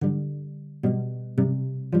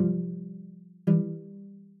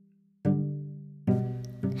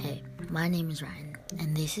my name is Ryan,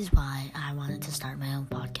 and this is why I wanted to start my own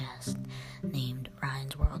podcast named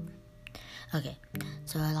Ryan's World. Okay,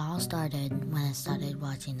 so it all started when I started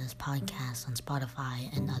watching this podcast on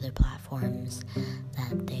Spotify and other platforms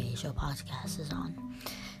that they show podcasts on.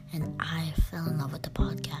 And I fell in love with the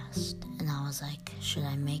podcast, and I was like, should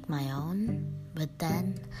I make my own? But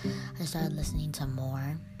then I started listening to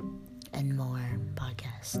more and more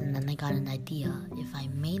podcasts, and then I got an idea. If I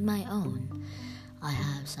made my own, I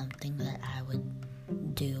have something that I would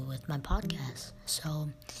do with my podcast. So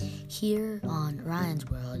here on Ryan's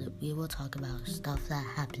World, we will talk about stuff that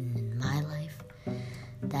happened in my life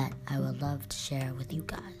that I would love to share with you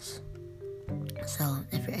guys. So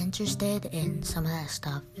if you're interested in some of that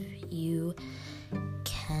stuff, you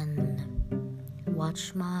can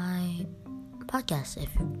watch my podcast.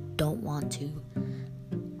 If you don't want to,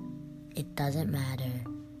 it doesn't matter.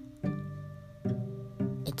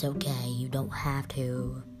 It's okay, you don't have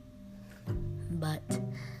to. But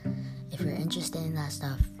if you're interested in that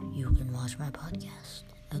stuff, you can watch my podcast.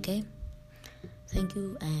 Okay? Thank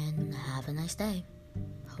you and have a nice day.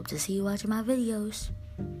 Hope to see you watching my videos.